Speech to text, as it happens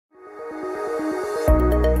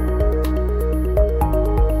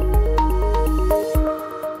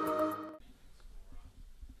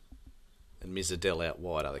Miss Adele out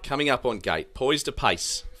wide. They're coming up on gate, poised to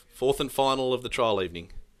pace. Fourth and final of the trial evening.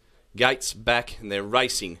 Gates back and they're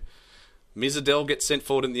racing. Miss Adele gets sent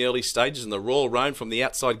forward in the early stages and the Royal Roan from the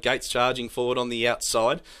outside, Gates charging forward on the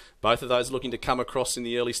outside. Both of those looking to come across in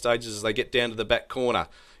the early stages as they get down to the back corner.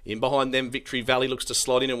 In behind them, Victory Valley looks to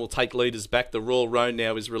slot in and will take leaders back. The Royal Roan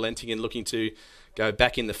now is relenting and looking to go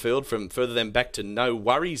back in the field. From further than back to No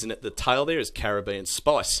Worries, and at the tail there is Caribbean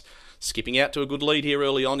Spice. Skipping out to a good lead here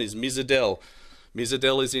early on is Miss Adele. Miss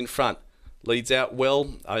Adele is in front. Leads out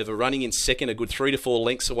well, overrunning in second. A good 3 to 4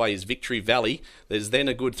 lengths away is Victory Valley. There's then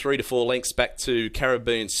a good 3 to 4 lengths back to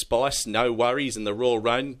Caribbean Spice, No Worries, and the Royal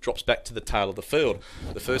Roan drops back to the tail of the field.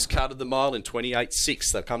 The first cut of the mile in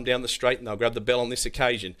 28.6. They'll come down the straight and they'll grab the bell on this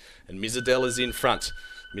occasion. And Miss Adele is in front.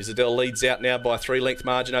 Miss Adele leads out now by a 3-length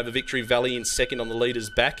margin over Victory Valley in second on the leader's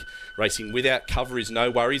back. Racing without cover is No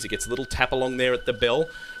Worries. It gets a little tap along there at the bell.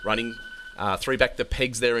 Running 3 back the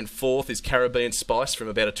pegs there in fourth is Caribbean Spice from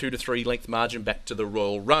about a 2 to 3 length margin back to the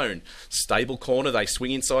Royal Roan. Stable corner, they swing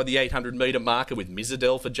inside the 800 metre marker with Miss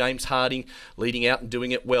Adele for James Harding leading out and doing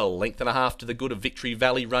it well. Length and a half to the good of Victory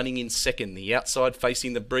Valley running in second. The outside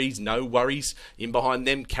facing the breeze, No Worries. In behind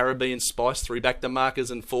them, Caribbean Spice, 3 back the markers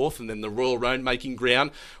in fourth, and then the Royal Roan making ground,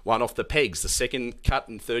 1 off the pegs. The second cut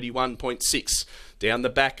in 31.6. Down the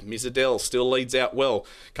back, Miss Adele still leads out well.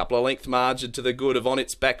 Couple of length margin to the good of on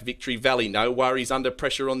its back, Victory Valley. No Worries under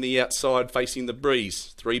pressure on the outside facing the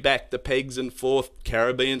breeze. 3 back, the pegs, and fourth,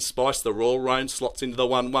 Caribbean Spice. The Royal Roan slots into the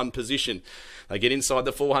 1-1 position. They get inside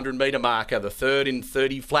the 400 metre marker, the third in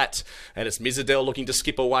 30 flat, and it's Miss Adele looking to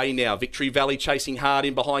skip away now. Victory Valley chasing hard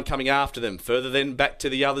in behind, coming after them. Further then back to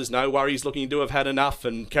the others, No Worries looking to have had enough,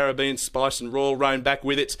 and Caribbean Spice and Royal Roan back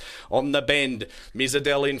with it on the bend. Miss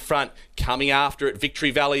Adele in front, coming after it.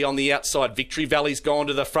 Victory Valley on the outside. Victory Valley's gone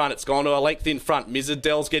to the front. It's gone to a length in front. Miss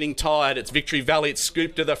Adele's getting tired. It's Victory Valley. It's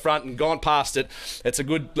scooped to the front and gone past it. It's a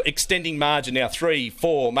good extending margin now. 3,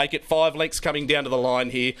 4, make it 5 lengths coming down to the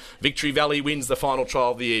line here. Victory Valley wins the final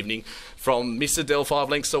trial of the evening. From Miss Adele 5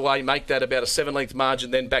 lengths away, make that about a 7-length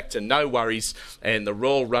margin, then back to No Worries, and the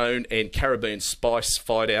Royal Roan and Caribbean Spice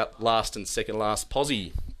fight out last and second last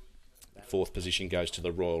posse. Fourth position goes to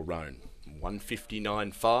the Royal Roan.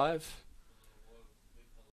 159.5.